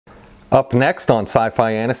Up next on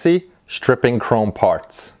Sci-Fi Antasy, stripping chrome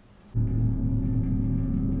parts.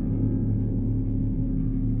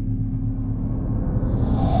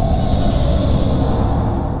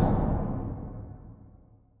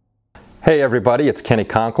 Hey everybody, it's Kenny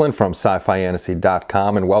Conklin from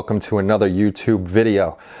sci-fiantasy.com and welcome to another YouTube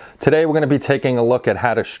video. Today we're going to be taking a look at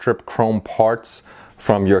how to strip chrome parts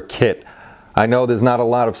from your kit. I know there's not a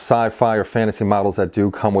lot of sci-fi or fantasy models that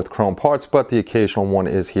do come with chrome parts, but the occasional one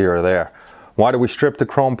is here or there. Why do we strip the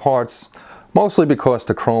chrome parts? Mostly because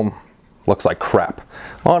the chrome looks like crap.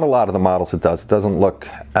 On a lot of the models it does. It doesn't look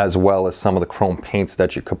as well as some of the chrome paints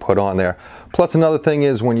that you could put on there. Plus another thing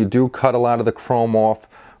is when you do cut a lot of the chrome off,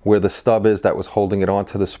 where the stub is that was holding it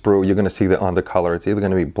onto the sprue, you're going to see the undercolor. It's either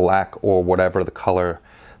going to be black or whatever the color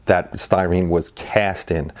that styrene was cast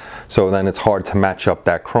in. So then it's hard to match up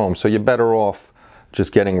that chrome. So you're better off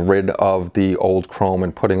just getting rid of the old chrome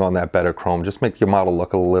and putting on that better chrome. Just make your model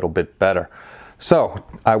look a little bit better. So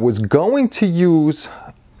I was going to use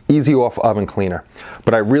Easy Off oven cleaner,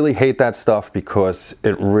 but I really hate that stuff because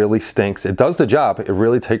it really stinks. It does the job. It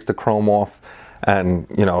really takes the chrome off and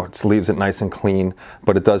it leaves it nice and clean,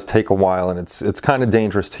 but it does take a while and it's kind of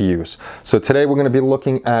dangerous to use. So today we're going to be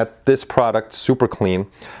looking at this product, Super Clean.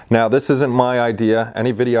 Now this isn't my idea.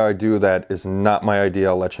 Any video I do that is not my idea,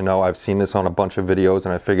 I'll let you know. I've seen this on a bunch of videos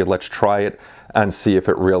and I figured let's try it and see if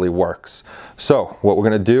it really works. So what we're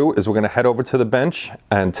going to do is we're going to head over to the bench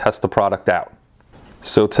and test the product out.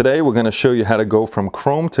 So today we're going to show you how to go from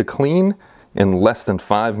chrome to clean in less than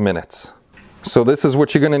 5 minutes. So this is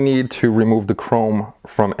what you're going to need to remove the chrome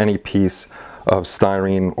from any piece of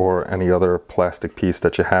styrene or any other plastic piece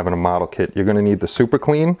that you have in a model kit. You're going to need the Super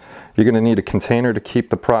Clean, you're going to need a container to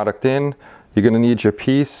keep the product in, you're going to need your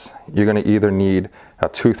piece, you're going to either need a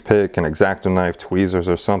toothpick, an X-Acto knife, tweezers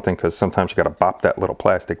or something, because sometimes you got to bop that little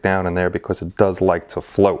plastic down in there because it does like to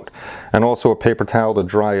float. And also a paper towel to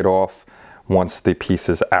dry it off once the piece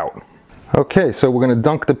is out. Okay, so we're going to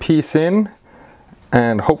dunk the piece in.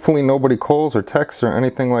 And hopefully nobody calls or texts or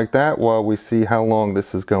anything like that while we see how long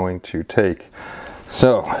this is going to take.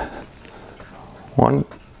 So, 1,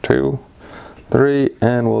 2, 3,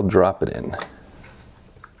 and we'll drop it in.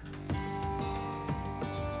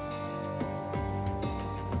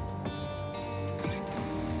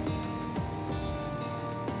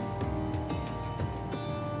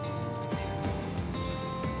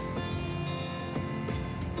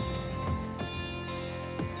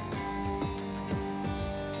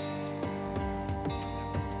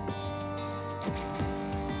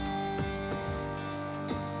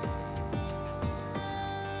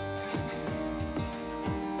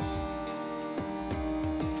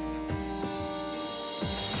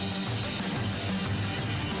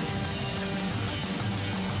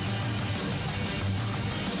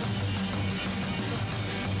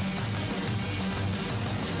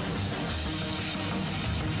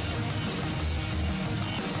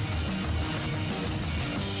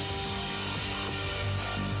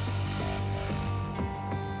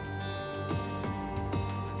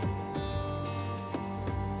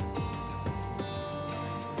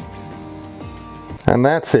 And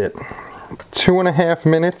that's it. 2.5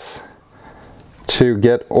 minutes to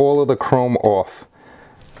get all of the chrome off,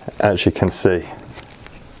 as you can see.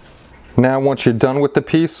 Now once you're done with the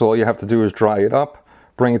piece, all you have to do is dry it up,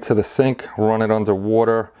 bring it to the sink, run it under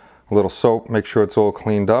water, a little soap, make sure it's all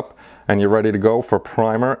cleaned up, and you're ready to go for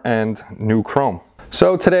primer and new chrome.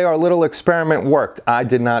 So today our little experiment worked. I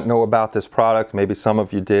did not know about this product. Maybe some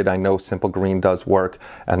of you did. I know Simple Green does work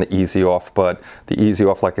and the Easy Off, but the Easy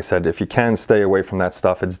Off, like I said, if you can stay away from that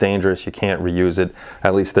stuff, it's dangerous. You can't reuse it.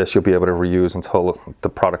 At least this you'll be able to reuse until the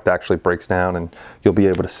product actually breaks down, and you'll be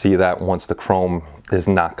able to see that once the chrome is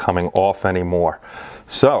not coming off anymore.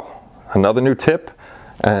 So another new tip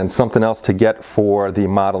and something else to get for the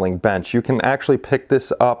modeling bench. You can actually pick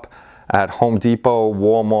this up at Home Depot,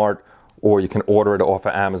 Walmart, or you can order it off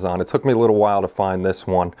of Amazon. It took me a little while to find this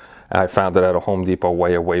one. I found it at a Home Depot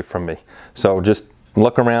way away from me. So just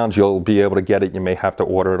look around, you'll be able to get it. You may have to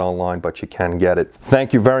order it online, but you can get it.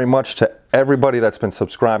 Thank you very much to everybody that's been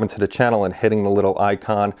subscribing to the channel and hitting the little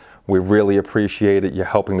icon. We really appreciate it. You're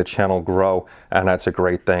helping the channel grow, and that's a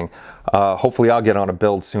great thing. Hopefully I'll get on a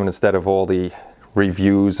build soon instead of all the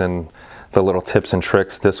reviews and the little tips and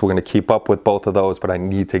tricks. This we're going to keep up with both of those, but I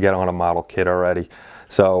need to get on a model kit already.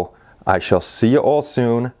 So I shall see you all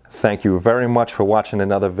soon. Thank you very much for watching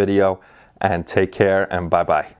another video, and take care, and bye-bye.